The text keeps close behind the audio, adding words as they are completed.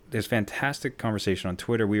there's fantastic conversation on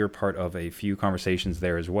Twitter. We were part of a few conversations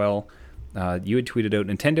there as well. You had tweeted out,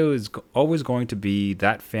 Nintendo is always going to be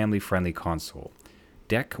that family-friendly console.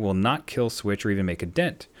 Deck will not kill Switch or even make a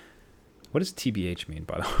dent. What does TBH mean,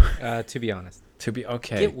 by the way? To be honest. To be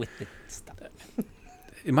okay. Get with the stuff.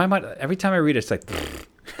 In my mind, every time I read it, it's like...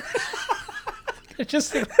 I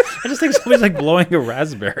just think somebody's like blowing a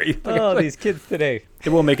raspberry. Oh, these kids today. It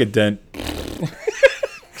will make a dent.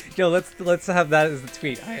 Yo, let's have that as the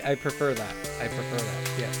tweet. I prefer that.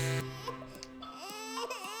 Yes.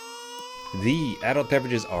 The adult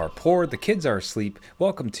beverages are poured, the kids are asleep.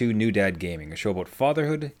 Welcome to New Dad Gaming, a show about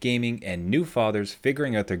fatherhood, gaming, and new fathers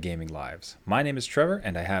figuring out their gaming lives. My name is Trevor,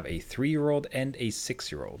 and I have a 3-year-old and a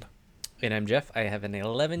 6-year-old. And I'm Jeff. I have an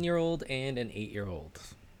 11-year-old and an 8-year-old.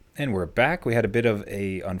 And we're back. We had a bit of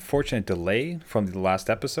a unfortunate delay from the last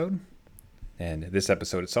episode. And this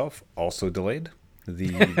episode itself also delayed.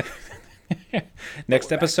 The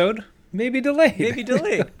next episode may be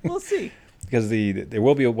delayed. We'll see. Because there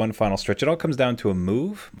will be one final stretch. It all comes down to a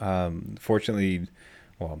move. Fortunately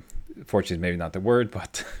is maybe not the word,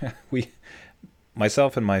 but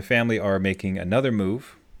myself and my family are making another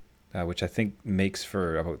move, which I think makes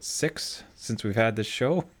for about 6 since we've had this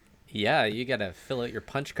show. Yeah, you gotta fill out your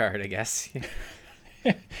punch card, I guess.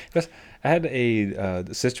 I had a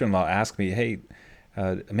sister-in-law ask me, "Hey,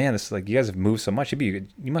 man, this is like you guys have moved so much. You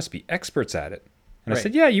must be experts at it." And right. I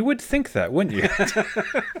said, "Yeah, you would think that, wouldn't you?"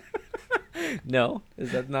 No,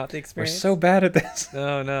 is that not the We're experience? so bad at this.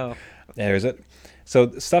 Oh no. There's it.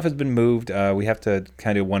 So stuff has been moved. We have to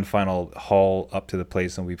kind of do one final haul up to the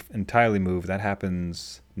place, and we've entirely moved. That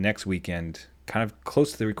happens next weekend, kind of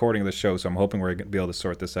close to the recording of the show. So I'm hoping we're going to be able to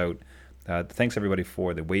sort this out. Thanks everybody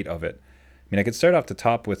for the weight of it. I mean, I could start off the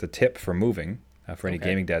top with a tip for moving for any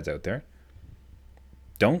gaming dads out there.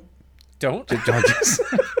 Don't just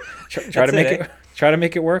try to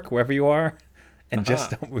make it work wherever you are, and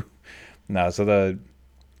just don't move. No, so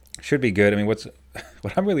should be good. I mean, what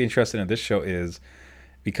I'm really interested in this show is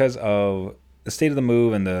because of the state of the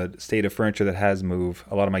move and the state of furniture that has moved.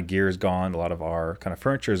 A lot of my gear is gone. A lot of our kind of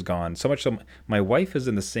furniture is gone. So much so my wife is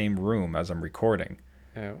in the same room as I'm recording,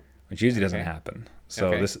 which usually doesn't happen.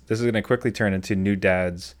 So this is going to quickly turn into new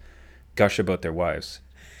dads gush about their wives.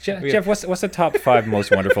 Jeff, what's the top 5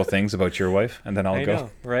 most wonderful things about your wife? And then I'll go. Know,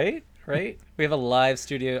 right? We have a live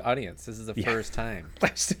studio audience. This is the first time.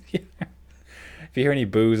 If you hear any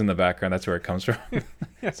boos in the background, that's where it comes from.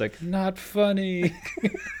 It's like, not funny.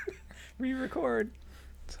 Re-record.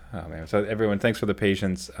 Oh, man. So everyone, thanks for the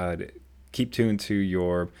patience. Keep tuned to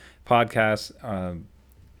your podcast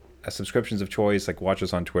subscriptions of choice. Like, watch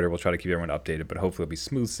us on Twitter. We'll try to keep everyone updated, but hopefully it'll be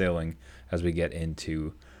smooth sailing as we get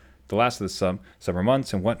into the last of the summer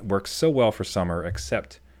months and what works so well for summer,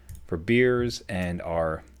 except for beers and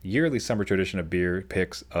our yearly summer tradition of beer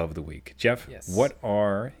picks of the week. Jeff, What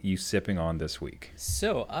are you sipping on this week?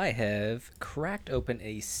 So I have cracked open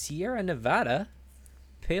a Sierra Nevada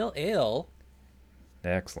Pale Ale.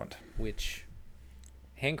 Excellent. Which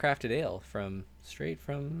handcrafted ale straight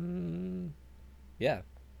from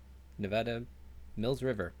Nevada Mills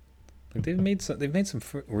River. Like they've made some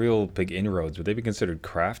real big inroads. Would they be considered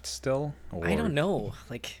craft still? Or... I don't know.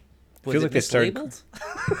 Like, was feels it like they started. mislabeled?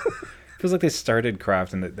 Feels like they started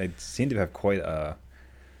craft and they seem to have quite a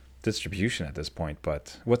distribution at this point.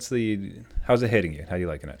 But how's it hitting you? How are you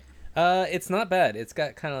liking it? It's not bad. It's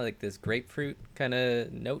got kind of like this grapefruit kind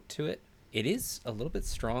of note to it. It is a little bit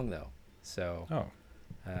strong though. So.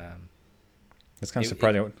 It's kind of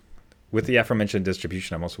surprising. With the aforementioned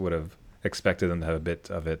distribution, I also would have expected them to have a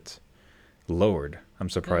bit of it lowered. I'm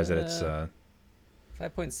surprised that it's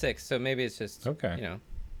 5.6. So maybe it's just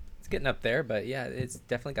it's getting up there, but yeah, it's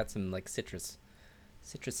definitely got some like citrus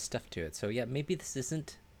stuff to it. So yeah, maybe this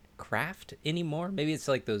isn't craft anymore. Maybe it's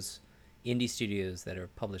like those indie studios that are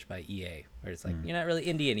published by EA, where it's like you're not really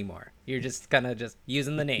indie anymore. You're just kind of just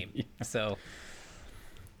using the name. So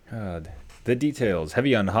the details,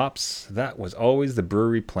 heavy on hops, that was always the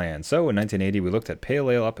brewery plan. So in 1980, we looked at Pale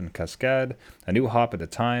Ale up in Cascade, a new hop at the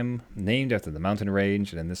time, named after the mountain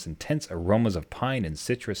range, and in this intense aromas of pine and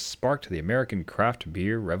citrus sparked the American craft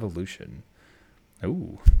beer revolution.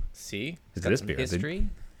 Ooh. See? Is this beer?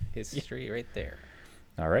 History right there.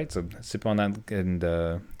 All right, so sip on that and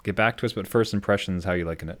get back to us, but first impressions, how are you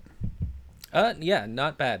liking it? Yeah,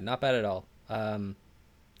 not bad at all.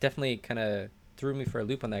 Definitely kind of threw me for a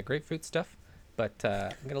loop on that grapefruit stuff, but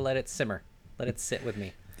I'm gonna let it simmer, let it sit with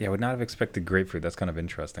me. Yeah, I would not have expected grapefruit. That's kind of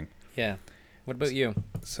interesting. Yeah. What about you?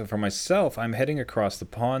 So for myself, I'm heading across the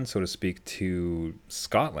pond, so to speak, to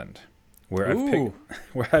Scotland, where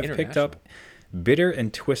I've picked up Bitter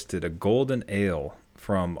and Twisted, a golden ale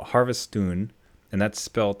from Harveststoun and that's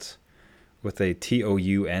spelt with a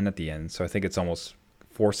Toun at the end. So I think it's almost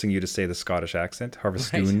forcing you to say the Scottish accent.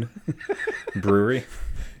 Harvestoon Brewery.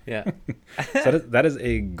 Yeah. So that is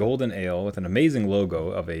a golden ale with an amazing logo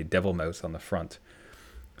of a devil mouse on the front.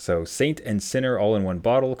 So Saint and Sinner all in one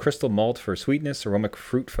bottle, crystal malt for sweetness, aromatic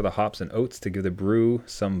fruit for the hops and oats to give the brew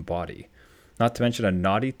some body. Not to mention a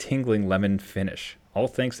naughty, tingling lemon finish. All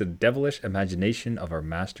thanks to the devilish imagination of our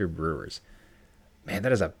master brewers. Man,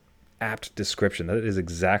 that is a apt description. That is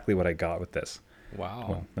exactly what I got with this. Wow.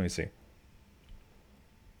 Well, let me see.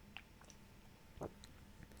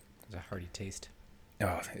 It's a hearty taste.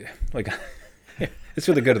 Oh, like it's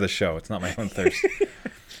for the good of the show. It's not my own thirst.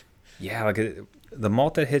 Yeah, like the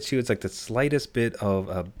malt that hits you, it's like the slightest bit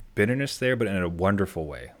of bitterness there, but in a wonderful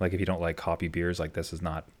way. Like if you don't like hoppy beers, like this is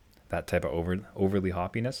not that type of overly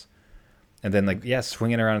hoppiness. And then like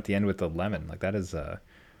swinging around at the end with the lemon, like that is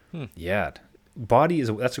yeah. Body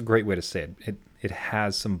that's a great way to say it. It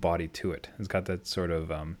has some body to it. It's got that sort of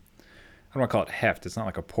I don't want to call it heft. It's not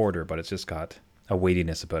like a porter, but it's just got a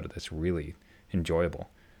weightiness about it that's really enjoyable.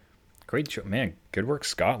 Great show, man. Good work,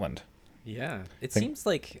 Scotland. Yeah, it seems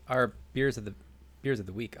like our beers of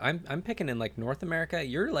the week. I'm picking in like North America.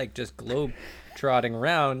 You're like just globe trotting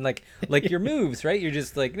around like your moves, right? You're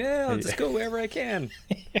just like, yeah, I'll just go wherever I can.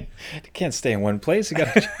 You can't stay in one place. You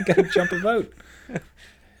gotta jump about.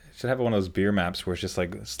 Should have one of those beer maps where it's just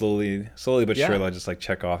like slowly but surely I just like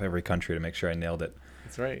check off every country to make sure I nailed it.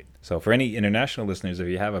 That's right. So for any international listeners, if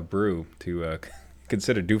you have a brew to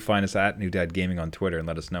consider, do find us at New Dad Gaming on Twitter and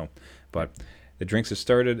let us know. But the drinks are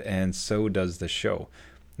started, and so does the show.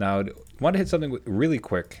 Now, I want to hit something really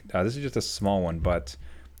quick. This is just a small one, but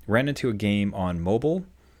ran into a game on mobile,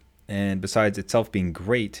 and besides itself being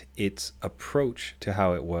great, its approach to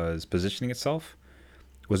how it was positioning itself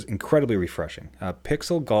was incredibly refreshing.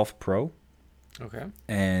 Pixel Golf Pro. Okay.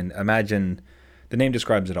 And imagine, the name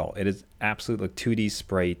describes it all. It is absolute like 2D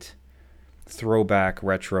sprite, throwback,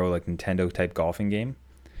 retro, like Nintendo type golfing game.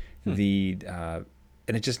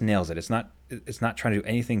 And it just nails it. It's not trying to do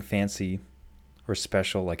anything fancy or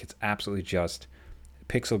special. Like it's absolutely just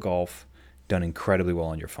Pixel Golf done incredibly well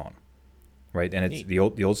on your phone, right? And it's the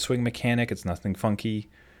old swing mechanic. It's nothing funky.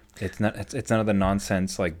 It's none of the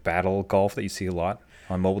nonsense like battle golf that you see a lot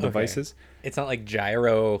on mobile devices. It's not like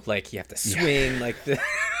gyro, like you have to swing like the.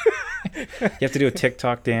 You have to do a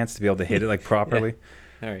TikTok dance to be able to hit it like properly.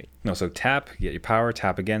 Yeah. All right. No, so tap, get your power,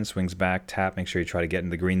 tap again, swings back, tap, make sure you try to get in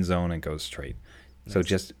the green zone and goes straight. Nice. So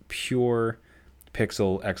just pure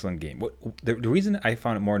Pixel, excellent game. The reason I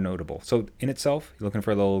found it more notable, so in itself, you're looking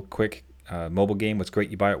for a little quick mobile game. What's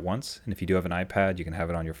great, you buy it once, and if you do have an iPad, you can have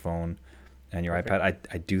it on your phone and your iPad.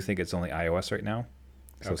 I do think it's only iOS right now,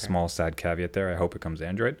 so small sad caveat there. I hope it comes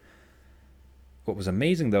Android. What was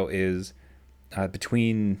amazing though is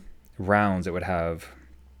between rounds it would have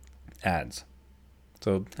ads,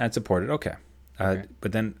 so ad supported. Okay.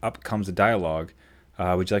 But then up comes a dialogue.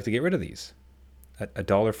 Would you like to get rid of these? At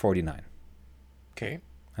 $1.49. Okay.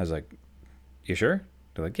 I was like, you sure?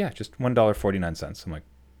 They're like, yeah, just $1.49. I'm like,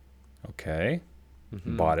 okay.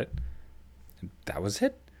 Mm-hmm. Bought it. And that was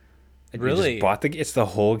it. Really? You just it's the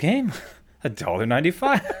whole game.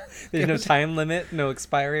 $1.95. There's no time limit, no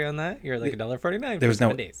expiry on that. You're like $1.49. There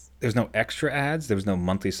was no extra ads. There was no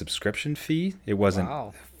monthly subscription fee. It wasn't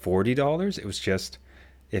 $40. It was just,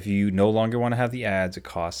 if you no longer want to have the ads, it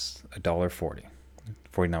costs $1.40.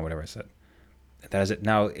 49, whatever I said. That is it.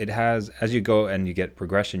 Now it has, as you go and you get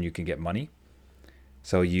progression, you can get money.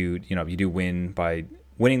 So you do win by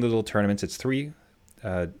winning the little tournaments. It's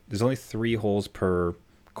there's only 3 holes per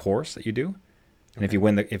course that you do, and if you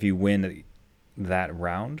win that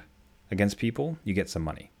round against people, you get some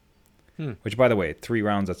money. Which, by the way, 3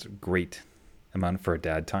 rounds, that's a great amount for a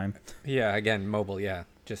dad time. Yeah, again, mobile. Yeah,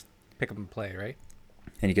 just pick up and play, right?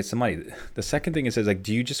 And you get some money. The second thing it says, like,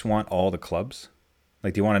 do you just want all the clubs?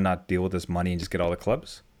 Like, do you want to not deal with this money and just get all the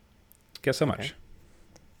clubs? Guess how much?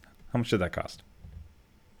 How much did that cost?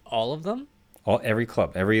 All of them? Every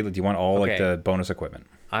club. Do you want all like the bonus equipment?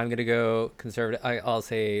 I'm gonna go conservative. I'll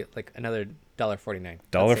say like another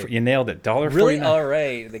 $1.49. You nailed it. $1.49. Really? All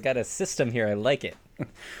right. They got a system here. I like it.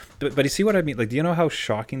 But you see what I mean? Like, do you know how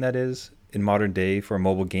shocking that is in modern day for a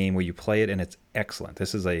mobile game where you play it and it's excellent?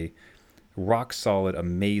 This is a rock solid,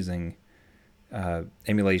 amazing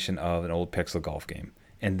emulation of an old Pixel Golf game,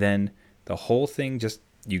 and then the whole thing just,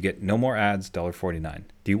 you get no more ads, $1.49.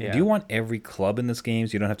 Do you want every club in this game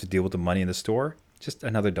so you don't have to deal with the money in the store? Just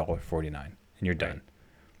another $1.49 and you're done.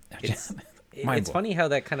 It's funny how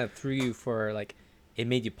that kind of threw you for, like, it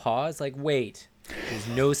made you pause, like, wait, there's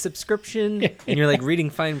no subscription, and you're like reading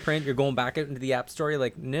fine print, you're going back into the app store, you're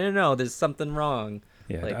like, no, there's something wrong.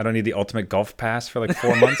 Yeah, like, I don't need the ultimate golf pass for like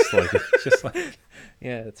 4 months. Like, just like.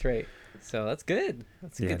 Yeah, that's right. So that's good.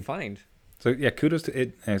 That's a good find. So yeah, kudos to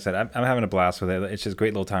it. Like I said, I'm having a blast with it. It's just a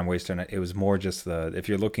great little time waster. And it was more just if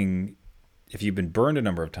you've been burned a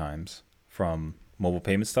number of times from mobile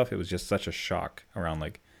payment stuff, it was just such a shock around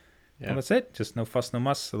like, well, that's it. Just no fuss, no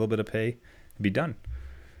muss, a little bit of pay, and be done.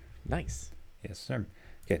 Nice. Yes, sir.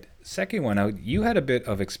 Good. Second one, now you had a bit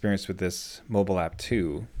of experience with this mobile app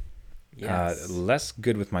too. Yes. Less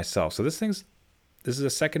good with myself. So this is a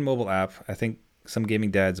second mobile app. I think some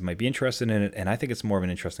gaming dads might be interested in it, and I think it's more of an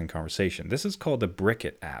interesting conversation. This is called the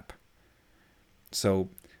Brickit app. So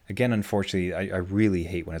again, unfortunately, I really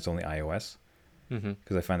hate when it's only iOS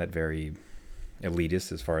because I find that very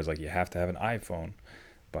elitist as far as like you have to have an iPhone.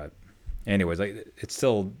 But anyways, it's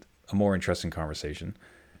still a more interesting conversation.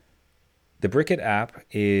 The Brickit app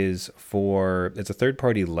it's a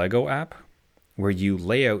third-party Lego app where you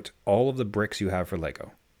lay out all of the bricks you have for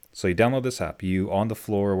Lego. So you download this app, you on the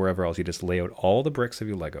floor or wherever else, you just lay out all the bricks of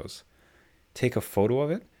your Legos, take a photo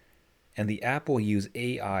of it, and the app will use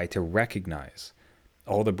AI to recognize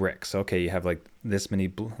all the bricks. Okay, you have like this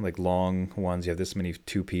many like long ones, you have this many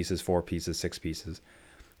 2 pieces, 4 pieces, 6 pieces.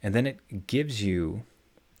 And then it gives you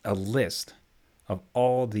a list of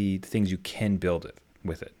all the things you can build it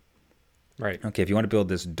with it. Right. Okay, if you want to build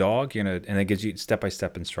this dog, and it gives you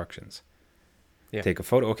step-by-step instructions. Yeah. Take a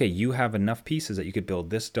photo. Okay, you have enough pieces that you could build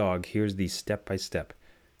this dog. Here's the step-by-step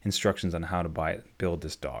instructions on how to build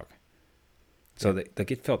this dog. So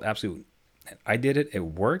it felt absolute. I did it. It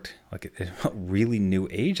worked. Like it felt really new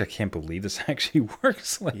age. I can't believe this actually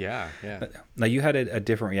works. Like, yeah. Now you had a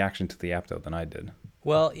different reaction to the app though than I did.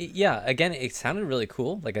 Well, yeah. Again, it sounded really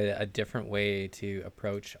cool. Like a different way to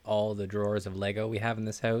approach all the drawers of Lego we have in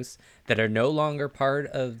this house that are no longer part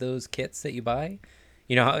of those kits that you buy.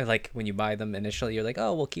 You know how like when you buy them initially, you're like,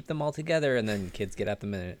 oh, we'll keep them all together, and then kids get at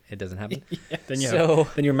them and it doesn't happen. Then you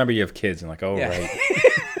remember you have kids and like, oh, right.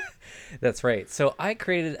 That's right. So I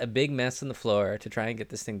created a big mess on the floor to try and get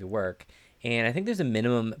this thing to work. And I think there's a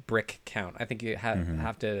minimum brick count. I think you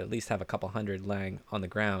have to at least have a couple hundred laying on the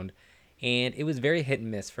ground. And it was very hit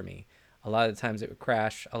and miss for me. A lot of the times it would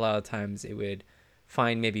crash. A lot of the times it would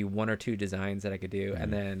find maybe 1 or 2 designs that I could do.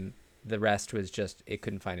 And then the rest was just, it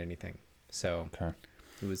couldn't find anything. So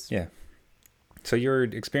it was... Yeah. So your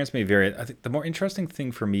experience may vary. I think the more interesting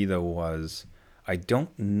thing for me, though, was I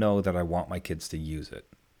don't know that I want my kids to use it.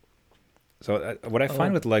 So what I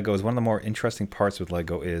find with Lego is one of the more interesting parts with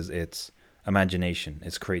Lego is its imagination,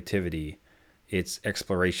 its creativity, its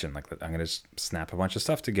exploration. Like I'm going to snap a bunch of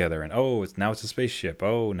stuff together and now it's a spaceship.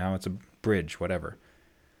 Oh, now it's a bridge, whatever.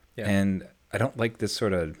 Yeah. And I don't like this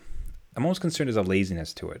sort of, I'm almost concerned there's a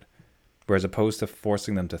laziness to it. Whereas opposed to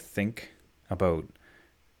forcing them to think about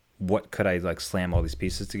what could I like slam all these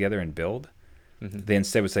pieces together and build, they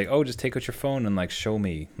instead would say, oh, just take out your phone and like show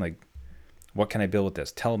me, like, what can I build with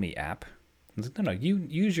this? Tell me, app. Like, no, you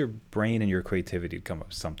use your brain and your creativity to come up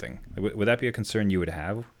with something. Would that be a concern you would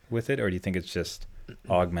have with it, or do you think it's just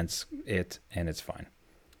augments it and it's fine?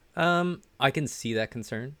 I can see that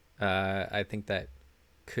concern. I think that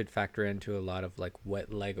could factor into a lot of like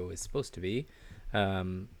what Lego is supposed to be,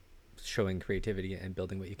 showing creativity and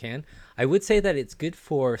building what you can. I would say that it's good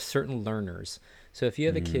for certain learners. So if you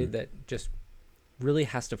have a kid that just really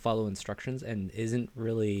has to follow instructions and isn't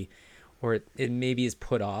really, or it maybe is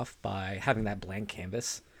put off by having that blank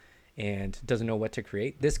canvas and doesn't know what to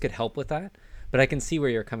create, this could help with that. But I can see where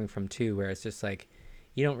you're coming from too, where it's just like,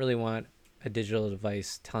 you don't really want a digital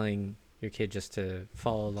device telling your kid just to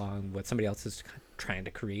follow along what somebody else is trying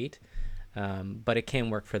to create. But it can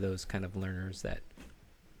work for those kind of learners that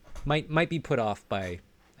might be put off by,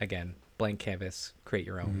 again, blank canvas, create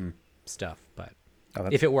your own stuff. But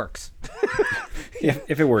if it works.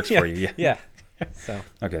 if it works for you, yeah. So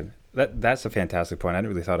okay. That's a fantastic point. I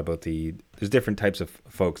hadn't really thought about there's different types of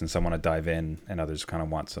folks, and some want to dive in and others kind of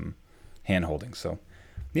want some hand holding. So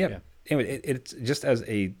yeah. Anyway, it's just as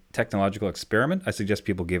a technological experiment, I suggest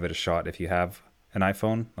people give it a shot. If you have an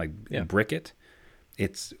iPhone, like Brickit,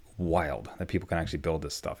 it's wild that people can actually build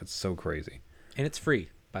this stuff. It's so crazy. And it's free,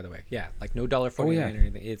 by the way. Yeah. Like no $1.49 or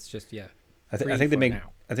anything. It's just, I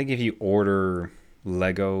think if you order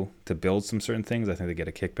Lego to build some certain things, I think they get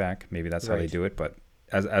a kickback. Maybe that's how they do it. But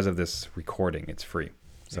as of this recording, it's free.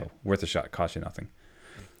 So worth a shot. Cost you nothing.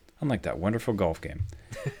 Unlike that wonderful golf game.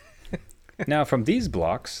 Now, from these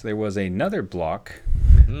blocks, there was another block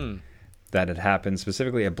that had happened,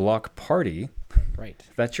 specifically a block party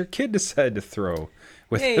that your kid decided to throw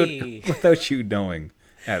without you knowing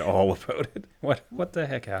at all about it. What the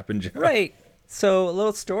heck happened, Joe? Right. So a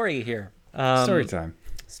little story here. Story time.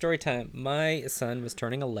 Story time. My son was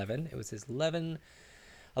turning 11. It was his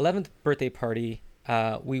 11th birthday party.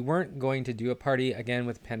 We weren't going to do a party again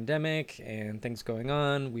with pandemic and things going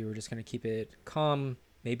on. We were just going to keep it calm,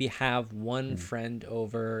 maybe have one friend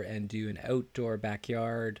over and do an outdoor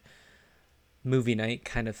backyard movie night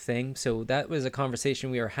kind of thing. So that was a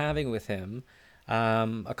conversation we were having with him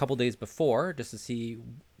a couple days before, just to see,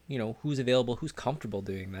 who's available, who's comfortable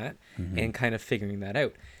doing that, and kind of figuring that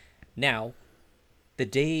out. Now, the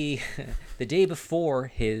day before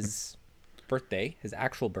his birthday, his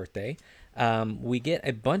actual birthday, we get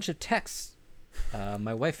a bunch of texts,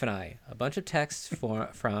 my wife and I, a bunch of texts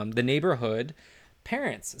from the neighborhood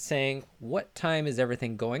parents saying, "What time is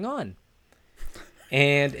everything going on?"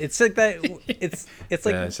 And it's like that. It's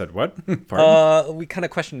like I said what? We kind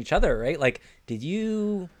of question each other, right? Like, did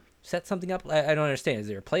you set something up? I don't understand. Is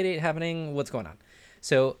there a play date happening? What's going on?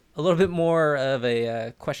 So a little bit more of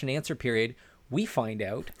a question answer period. We find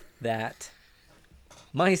out that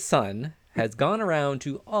my son has gone around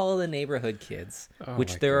to all the neighborhood kids,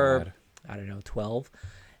 which there are, I don't know, 12,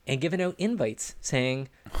 and given out invites saying,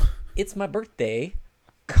 "It's my birthday,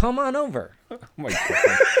 come on over." Oh my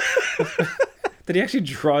God. Did he actually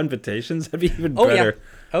draw invitations? That'd be even better. Yeah.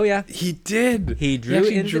 Oh, yeah. He did. He drew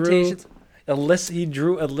invitations. He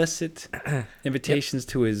drew illicit invitations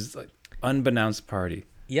to his unbeknownst party.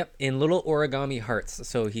 Yep, in little origami hearts.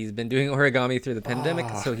 So he's been doing origami through the pandemic.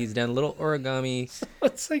 So he's done little origami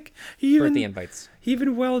it's like birthday invites. He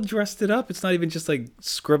even well dressed it up. It's not even just like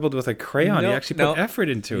scribbled with a crayon. He actually put effort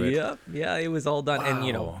into it. Yep. Yeah, it was all done. Wow.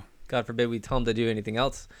 And, God forbid we tell him to do anything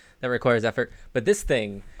else that requires effort. But this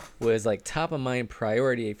thing was like top of mind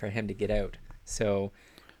priority for him to get out. So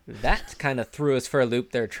that kind of threw us for a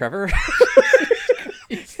loop there, Trevor.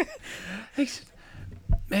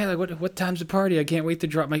 Man, like what time's the party? I can't wait to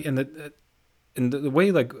drop my and the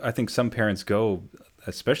way like I think some parents go,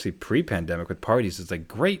 especially pre-pandemic with parties, is like,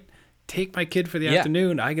 great, take my kid for the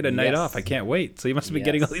afternoon. I get a night off. I can't wait. So you must have been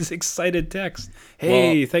getting all these excited texts.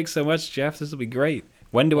 Hey, thanks so much, Jeff. This will be great.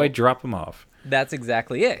 When do I drop him off? That's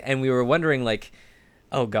exactly it. And we were wondering, like,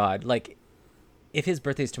 oh God, like, if his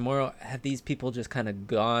birthday's tomorrow, have these people just kind of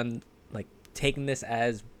gone, like, taken this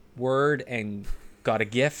as word and got a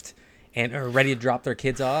gift and are ready to drop their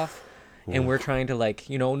kids off? Ooh. And we're trying to, like,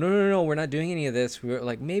 no, we're not doing any of this. We're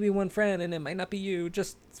like, maybe one friend, and it might not be you.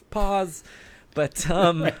 Just pause. But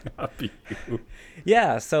might not be you.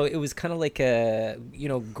 Yeah, so it was kind of like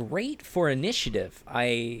great for initiative.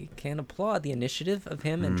 I can applaud the initiative of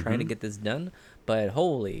him and trying to get this done. But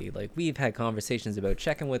holy, like, we've had conversations about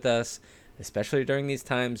checking with us, especially during these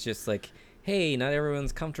times, just like, hey, not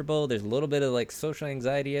everyone's comfortable. There's a little bit of like social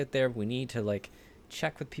anxiety out there. We need to like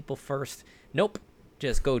check with people first. Nope.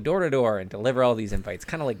 Just go door to door and deliver all these invites,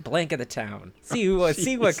 kind of like blanket the town. See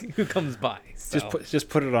who comes by. So. Just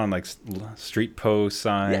put it on like street post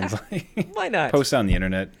signs. Yeah, why not? Post on the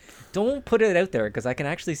internet. Don't put it out there, because I can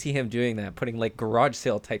actually see him doing that, putting like garage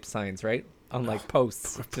sale type signs, right, on like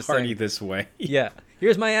posts. Just party saying, this way. Yeah.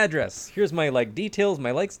 Here's my address. Here's my like details, my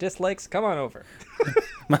likes, dislikes. Come on over.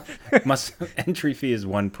 my entry fee is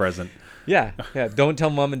one present. Yeah. Don't tell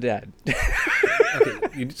mom and dad.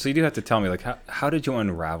 Okay, so you do have to tell me, like, how did you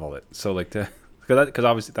unravel it? So, like, because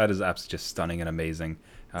obviously that is absolutely just stunning and amazing.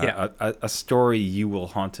 A story you will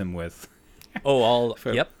haunt him with.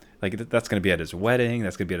 Yep. Like, that's going to be at his wedding.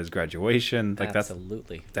 That's going to be at his graduation. Like,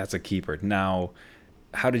 absolutely. That's a keeper. Now,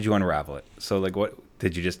 how did you unravel it? So, like, what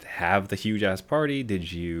did you just have the huge ass party?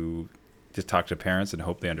 Did you just talk to parents and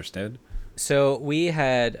hope they understood? So we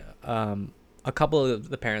had a couple of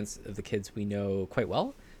the parents of the kids we know quite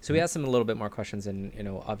well. So we asked them a little bit more questions, and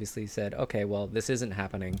obviously said, okay, well, this isn't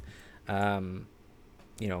happening.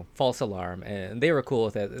 False alarm, and they were cool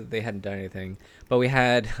with it. They hadn't done anything, but we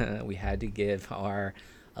had to give our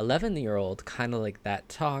 11-year-old kind of like that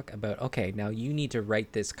talk about, okay, now you need to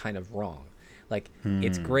right this kind of wrong. Like,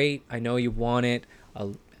 it's great. I know you want it.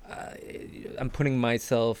 I'm putting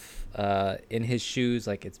myself in his shoes.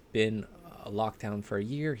 Like, it's been a lockdown for a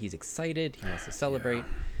year. He's excited. He wants to celebrate.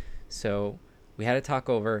 Yeah. So we had a talk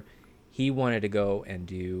over. He wanted to go and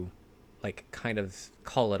do, like, kind of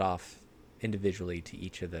call it off individually to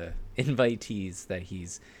each of the invitees that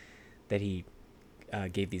he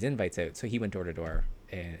gave these invites out. So he went door to door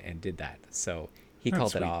and did that. So he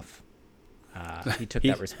called it off. He took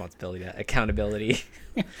that responsibility, that accountability.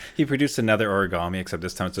 He produced another origami, except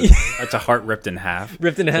this time it's a heart ripped in half.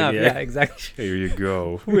 Ripped in half, yeah, exactly. Here you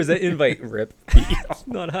go. Where's that invite rip? It's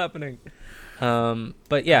not happening.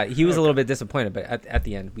 But yeah, he was a little bit disappointed, but at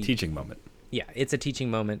the end, teaching moment. Yeah, it's a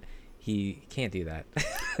teaching moment. He can't do that.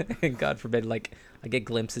 And God forbid, like, I get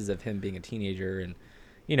glimpses of him being a teenager and,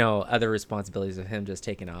 other responsibilities of him just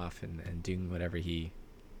taking off and doing whatever he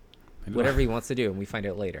whatever he wants to do, and we find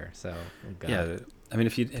out later. So yeah, I mean,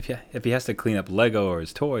 if he has to clean up Lego or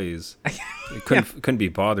his toys, it couldn't be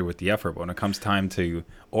bothered with the effort. But when it comes time to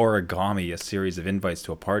origami a series of invites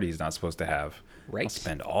to a party he's not supposed to have, right? I'll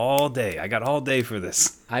spend all day. I got all day for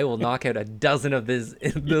this. I will knock out a dozen of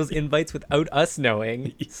those invites without us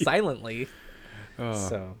knowing, silently.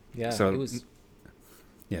 So yeah, it was.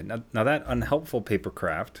 Yeah, now that unhelpful paper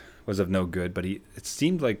craft was of no good, but it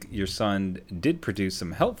seemed like your son did produce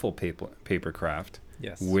some helpful paper craft.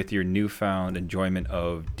 Yes. With your newfound enjoyment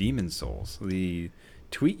of Demon Souls. The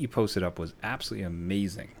tweet you posted up was absolutely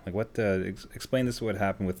amazing. Like, what? Explain this. What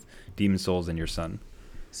happened with Demon Souls and your son?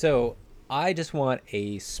 So I just want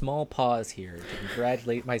a small pause here to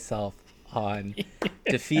congratulate myself on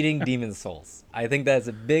defeating Demon Souls. I think that's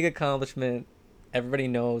a big accomplishment. Everybody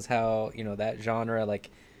knows how, that genre, like,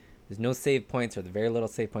 there's no save points or the very little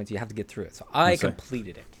save points. You have to get through it. So I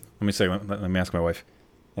completed it. Let me ask my wife.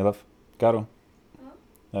 Hey, love. Got him.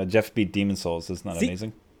 Jeff beat Demon Souls. Isn't that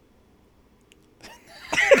amazing?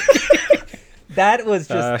 That was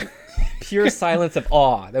just pure silence of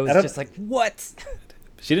awe. That was just like, what?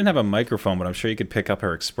 She didn't have a microphone, but I'm sure you could pick up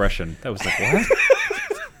her expression. That was like, what?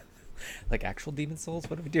 Like actual Demon Souls?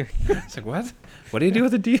 What are we doing? It's like, what? What do you do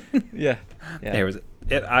with a demon? Yeah.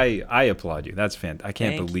 I applaud you. That's fantastic. I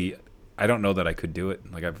can't believe. I don't know that I could do it.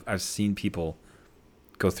 Like I've seen people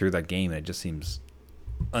go through that game, and it just seems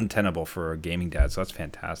untenable for a gaming dad. So that's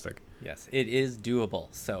fantastic. Yes, it is doable.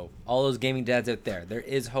 So all those gaming dads out there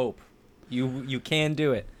is hope. You can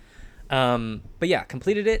do it. But yeah,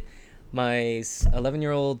 completed it. My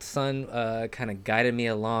 11-year-old son kind of guided me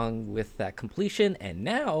along with that completion, and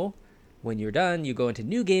now when you're done, you go into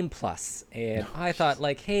New Game Plus. And I thought,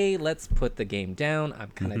 like, hey, let's put the game down.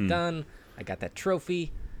 I'm kind of done. I got that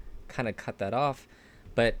trophy, kind of cut that off.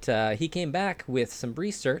 But he came back with some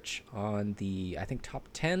research on the, I think, top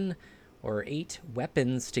 10 or 8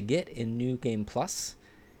 weapons to get in New Game Plus.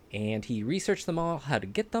 And he researched them all, how to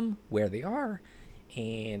get them, where they are.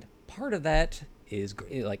 And part of that is,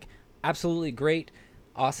 like, absolutely great,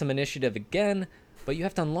 awesome initiative again. But you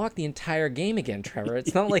have to unlock the entire game again, Trevor.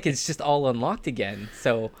 It's not like it's just all unlocked again.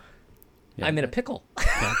 So I'm in a pickle.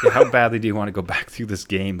 How badly do you want to go back through this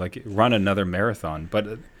game? Like, run another marathon.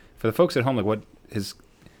 But for the folks at home, like, what his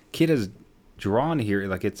kid has drawn here,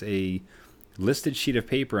 like, it's a listed sheet of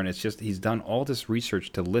paper, and it's just he's done all this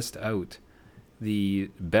research to list out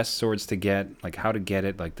the best swords to get, like how to get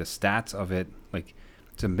it, like the stats of it. Like,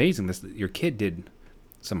 it's amazing. Your kid did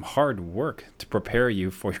some hard work to prepare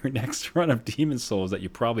you for your next run of Demon Souls that you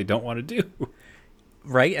probably don't want to do.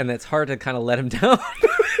 Right, and it's hard to kind of let him down.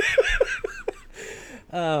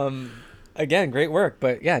 Again, great work,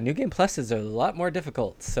 but yeah, New Game Plus is a lot more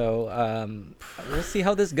difficult. So we'll see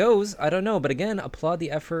how this goes. I don't know, but again, applaud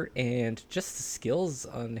the effort and just the skills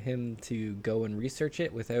on him to go and research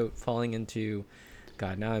it without falling into,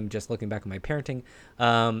 God, now I'm just looking back at my parenting.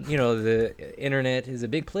 The internet is a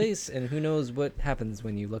big place, and who knows what happens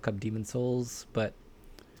when you look up Demon Souls, but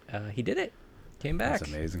he did it. Came back.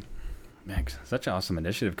 That's amazing. Man, such an awesome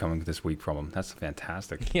initiative coming this week from him. That's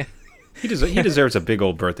fantastic. Yeah. He deserves a big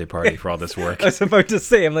old birthday party for all this work. I was about to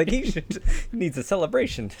say, I'm like, he needs a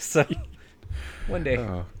celebration. So one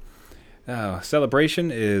day.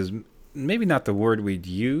 Celebration is maybe not the word we'd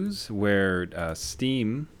use, where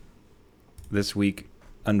Steam this week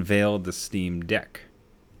unveiled the Steam Deck.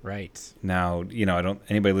 Right. Now,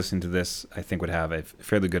 anybody listening to this, I think, would have a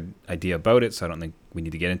fairly good idea about it, so I don't think we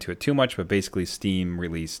need to get into it too much, but basically Steam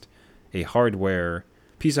released a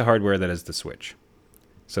piece of hardware that is the Switch.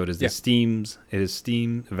 So it is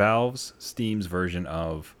Valve's Steam's version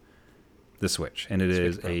of the Switch, and it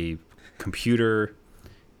is a computer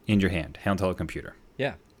in your hand, handheld computer.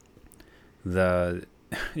 Yeah. The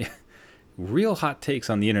real hot takes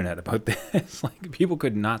on the internet about this, like, people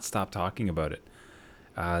could not stop talking about it,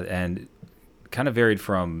 and kind of varied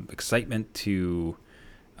from excitement to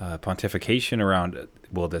pontification around,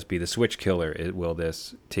 will this be the Switch killer? Will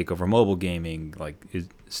this take over mobile gaming? Like, is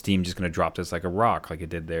Steam just going to drop this like a rock, like it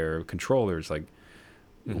did their controllers? Like,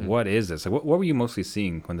 what is this? Like, what were you mostly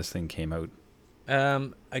seeing when this thing came out?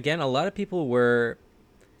 Again, a lot of people were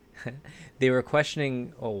they were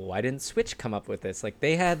questioning, why didn't Switch come up with this? Like,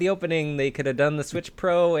 they had the opening, they could have done the Switch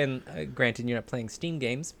Pro, and granted, you're not playing Steam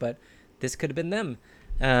games, but this could have been them.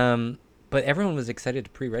 But everyone was excited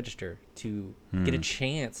to pre-register to get a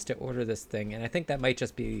chance to order this thing, and I think that might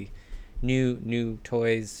just be new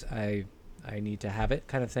toys. I need to have it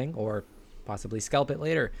kind of thing, or possibly scalp it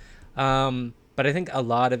later. But I think a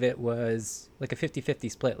lot of it was like a 50-50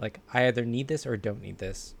 split. Like, I either need this or don't need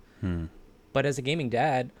this. But as a gaming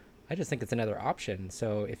dad, I just think it's another option.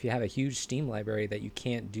 So if you have a huge Steam library that you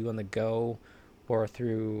can't do on the go or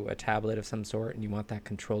through a tablet of some sort, and you want that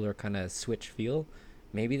controller kind of Switch feel,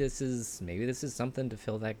 maybe this is something to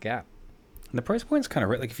fill that gap. And the price point's kind of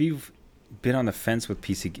right. Like if you've been on the fence with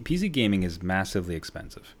PC gaming is massively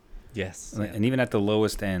expensive. Yes. And even at the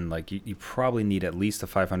lowest end, like you probably need at least a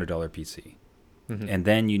 $500 PC. Mm-hmm. And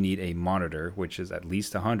then you need a monitor, which is at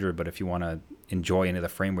least $100. But if you want to enjoy any of the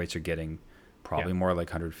frame rates you're getting, probably more like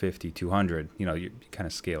 150, 200. You kind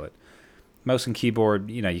of scale it. Mouse and keyboard,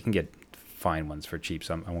 you can get fine ones for cheap,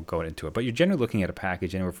 so I won't go into it. But you're generally looking at a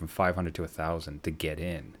package anywhere from $500 to $1,000 to get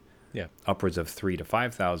in. Yeah. Upwards of $3,000 to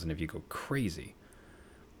 $5,000 if you go crazy.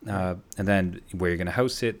 And then where you're going to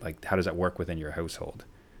house it, like how does that work within your household?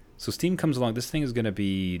 So Steam comes along. This thing is going to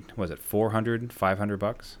be, what is it, $400,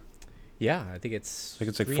 $500? Yeah, I think it's like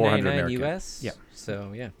 $400 American. US. Yeah.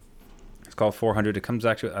 So yeah, it's called $400. It comes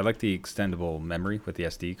actually. I like the extendable memory with the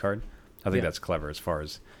SD card. I think that's clever as far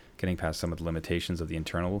as getting past some of the limitations of the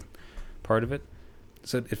internal part of it.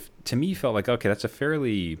 So to me felt like, okay, that's a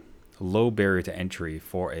fairly low barrier to entry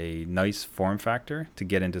for a nice form factor to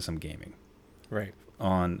get into some gaming. Right.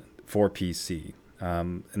 For PC.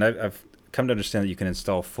 And I've come to understand that you can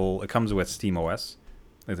install it comes with Steam OS,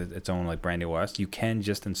 its own like brand new OS. You can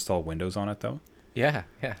just install Windows on it though. Yeah.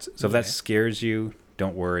 So if that scares you,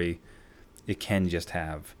 don't worry. It can just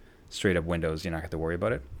have straight up Windows. You're not going to have to worry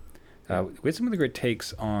about it. We had some of the great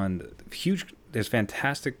takes on there's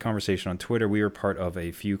fantastic conversation on Twitter. We were part of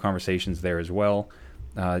a few conversations there as well.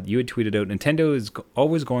 You had tweeted out, Nintendo is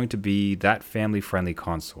always going to be that family-friendly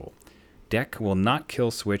console. Deck will not kill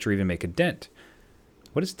Switch or even make a dent.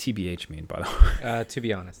 What does TBH mean, by the way? To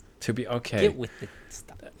be honest. Okay. Get with the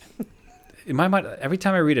stuff. In my mind, every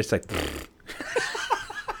time I read it, it's like...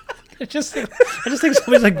 I just think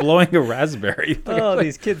somebody's like blowing a raspberry.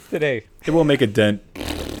 These kids today. It won't make a dent.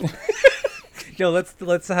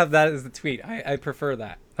 Let's have that as the tweet. I prefer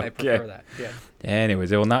that. Okay. I prefer that. Yeah.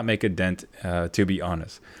 Anyways, it will not make a dent, to be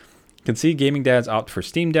honest. Can see gaming dads opt for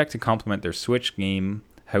Steam Deck to complement their Switch game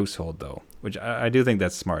household, though, which I do think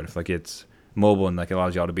that's smart. If like it's mobile and like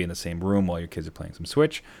allows you all to be in the same room while your kids are playing some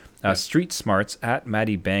Switch. Street Smarts at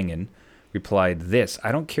Maddie Bangin replied this: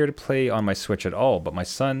 I don't care to play on my Switch at all, but my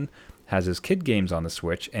son has his kid games on the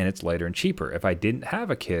Switch and it's lighter and cheaper. If I didn't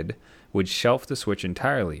have a kid, would shelf the Switch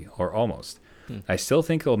entirely or almost. I still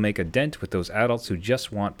think it'll make a dent with those adults who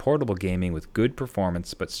just want portable gaming with good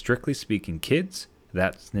performance, but strictly speaking, kids,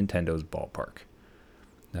 that's Nintendo's ballpark.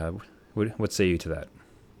 What say you to that?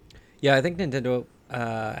 Yeah, I think Nintendo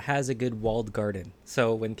has a good walled garden.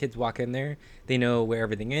 So when kids walk in there, they know where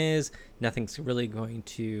everything is. Nothing's really going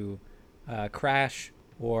to crash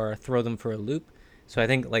or throw them for a loop. So I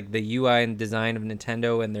think like the UI and design of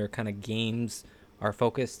Nintendo and their kind of games are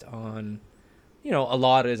focused on, a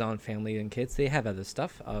lot is on family and kids. They have other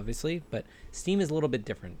stuff, obviously, but Steam is a little bit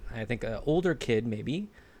different. I think an older kid, maybe,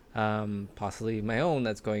 possibly my own,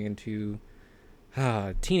 that's going into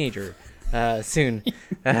teenager soon.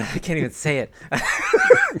 I can't even say it.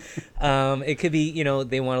 It could be,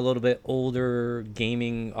 they want a little bit older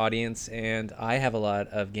gaming audience, and I have a lot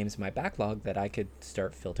of games in my backlog that I could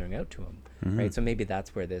start filtering out to them, right? So maybe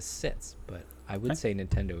that's where this sits, but I would say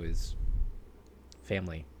Nintendo is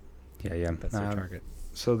family. Yeah. That's their target.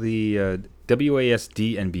 So the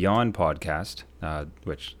WASD and Beyond podcast,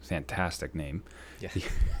 which fantastic name.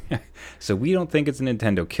 Yeah. So we don't think it's a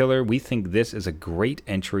Nintendo killer. We think this is a great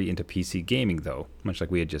entry into PC gaming, though, much like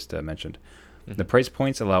we had just mentioned. Mm-hmm. The price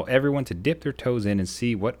points allow everyone to dip their toes in and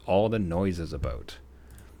see what all the noise is about.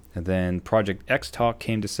 And then Project X Talk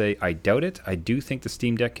came to say, I doubt it. I do think the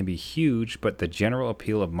Steam Deck can be huge, but the general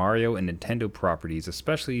appeal of Mario and Nintendo properties,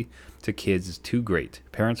 especially to kids, is too great.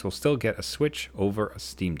 Parents will still get a Switch over a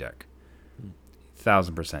Steam Deck.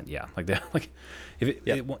 1,000%, yeah. Like that. Like,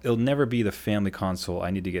 it'll never be the family console.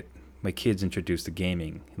 I need to get my kids introduced to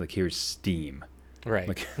gaming. Like, here's Steam. Right.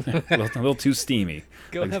 Like a little too steamy.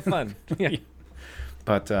 Go have fun. Yeah.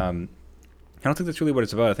 But I don't think that's really what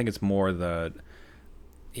it's about. I think it's more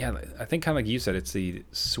I think kind of like you said, it's the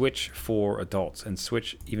Switch for adults, and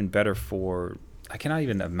Switch even better for, I cannot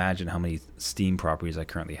even imagine how many Steam properties I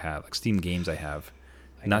currently have, like Steam games I have,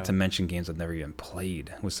 not to mention games I've never even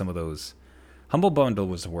played with some of those. Humble Bundle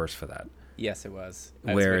was the worst for that. Yes, it was.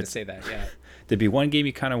 I was going to say that, yeah. There'd be one game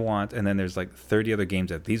you kind of want, and then there's like 30 other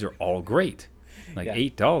games that these are all great. Like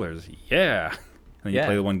 $8, yeah. And then you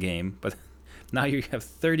play the one game, but now you have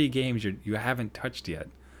 30 games you haven't touched yet.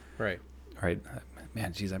 Right.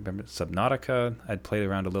 Man, geez, I remember Subnautica. I'd played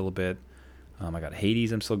around a little bit. I got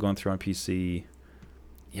Hades. I'm still going through on PC.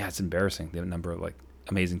 Yeah, it's embarrassing the number of like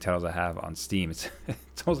amazing titles I have on Steam. It's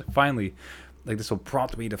almost like finally like this will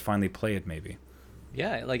prompt me to finally play it maybe.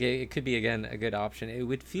 Yeah, like it could be again a good option. It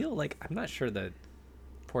would feel like, I'm not sure the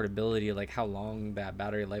portability, like how long that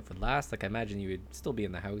battery life would last. Like I imagine you would still be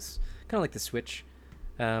in the house, kind of like the Switch,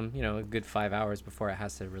 a good 5 hours before it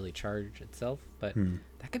has to really charge itself. But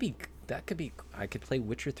that could be I could play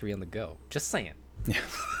Witcher 3 on the go. Just saying. Yeah.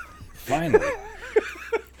 Finally.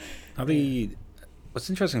 What's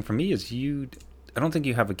interesting for me is I don't think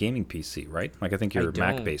you have a gaming PC, right? Like I think you're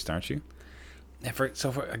Mac based, aren't you? And for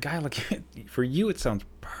a guy like for you, it sounds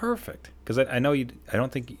perfect because I know you. I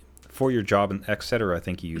don't think for your job and etc. I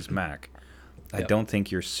think you use Mac. I don't think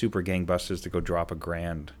you're super gangbusters to go drop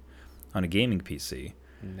 $1,000 on a gaming PC.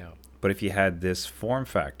 No. But if you had this form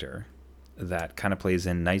factor that kind of plays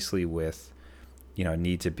in nicely with,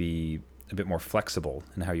 need to be a bit more flexible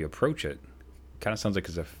in how you approach it, kind of sounds like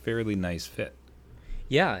it's a fairly nice fit.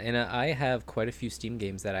 Yeah, and I have quite a few Steam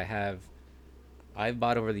games that I've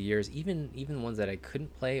bought over the years, even ones that I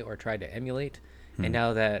couldn't play or tried to emulate. And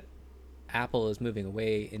now that Apple is moving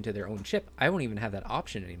away into their own chip, I won't even have that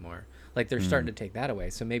option anymore. Like they're starting to take that away.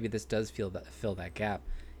 So maybe this does fill that gap,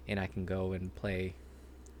 and I can go and play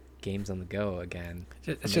games on the go again.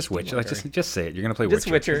 It's just Witcher. Like just say it. You're gonna play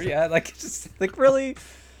just Witcher. Witcher. Yeah, like just like really.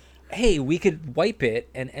 Hey, we could wipe it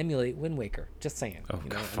and emulate Wind Waker. Just saying. Oh,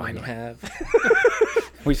 God, finally. Have...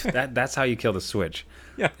 That's how you kill the Switch.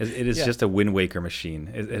 Yeah. It is just a Wind Waker machine.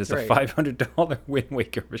 It is a $500 Wind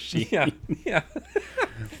Waker machine. Yeah. Yeah.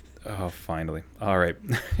 Oh, finally. All right.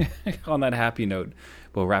 On that happy note,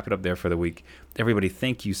 we'll wrap it up there for the week. Everybody,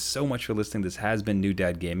 thank you so much for listening. This has been New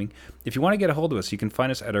Dad Gaming. If you want to get a hold of us, you can find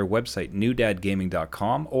us at our website,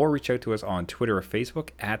 newdadgaming.com, or reach out to us on Twitter or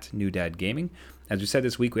Facebook at New Dad Gaming. As we said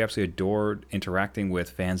this week, we absolutely adore interacting with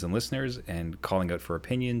fans and listeners and calling out for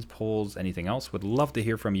opinions, polls, anything else. Would love to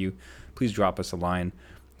hear from you. Please drop us a line.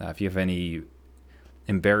 If you have any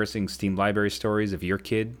embarrassing Steam library stories, if your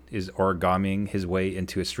kid is origamiing his way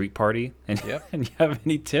into a street party and you have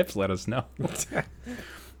any tips, let us know.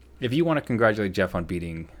 If you want to congratulate Jeff on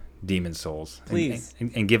beating Demon Souls, please,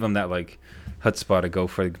 and give him that like chutzpah to go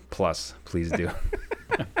for the plus, please do.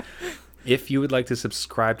 If you would like to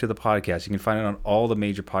subscribe to the podcast, you can find it on all the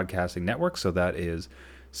major podcasting networks. So that is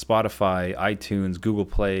Spotify, iTunes, Google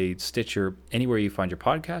Play, Stitcher, anywhere you find your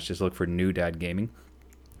podcast. Just look for New Dad Gaming.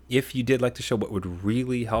 If you did like the show, what would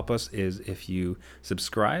really help us is if you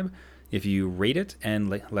subscribe, if you rate it, and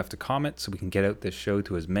left a comment so we can get out this show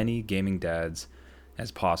to as many gaming dads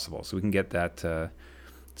as possible. So we can get that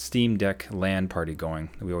Steam Deck LAN party going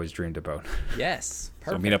that we always dreamed about. Yes,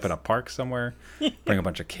 perfect. So meet up in a park somewhere, bring a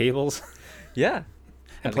bunch of cables. Yeah.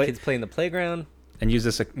 And the kids play in the playground. And use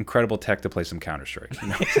this incredible tech to play some Counter-Strike.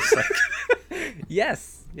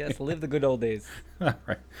 Yes, live the good old days. All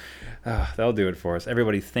right. That'll do it for us.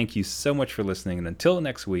 Everybody, thank you so much for listening. And until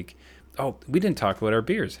next week. Oh, we didn't talk about our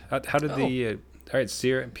beers. How did all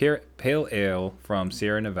right, Pale Ale from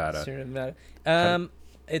Sierra Nevada.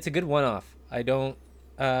 It's a good one-off.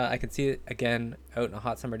 I can see it again out in a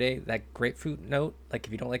hot summer day. That grapefruit note, like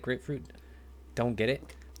if you don't like grapefruit, don't get it.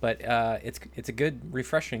 But it's a good,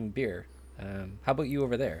 refreshing beer. How about you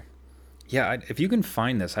over there? Yeah, if you can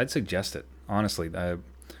find this, I'd suggest it. Honestly,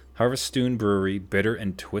 Harveststoon Brewery, Bitter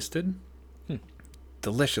and Twisted,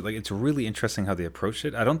 delicious. Like it's really interesting how they approached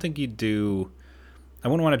it. I don't think you'd do. I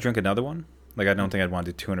wouldn't want to drink another one. Like I don't think I'd want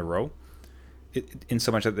to do 2 in a row. In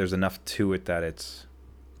so much that there's enough to it that it's,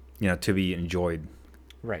 to be enjoyed.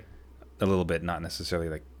 Right. A little bit, not necessarily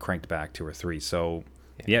like cranked back 2 or 3. So.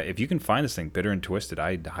 Yeah, if you can find this thing, Bitter and Twisted,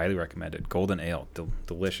 I'd highly recommend it. Golden Ale,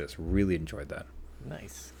 delicious. Really enjoyed that.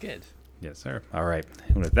 Nice. Good. Yes, sir. All right.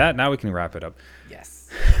 And with that, now we can wrap it up. Yes.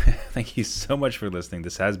 Thank you so much for listening.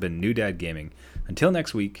 This has been New Dad Gaming. Until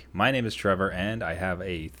next week, my name is Trevor, and I have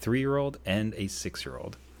a 3-year-old and a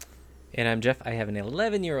 6-year-old. And I'm Jeff. I have an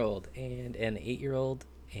 11-year-old and an 8-year-old.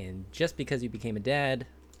 And just because you became a dad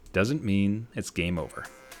doesn't mean it's game over.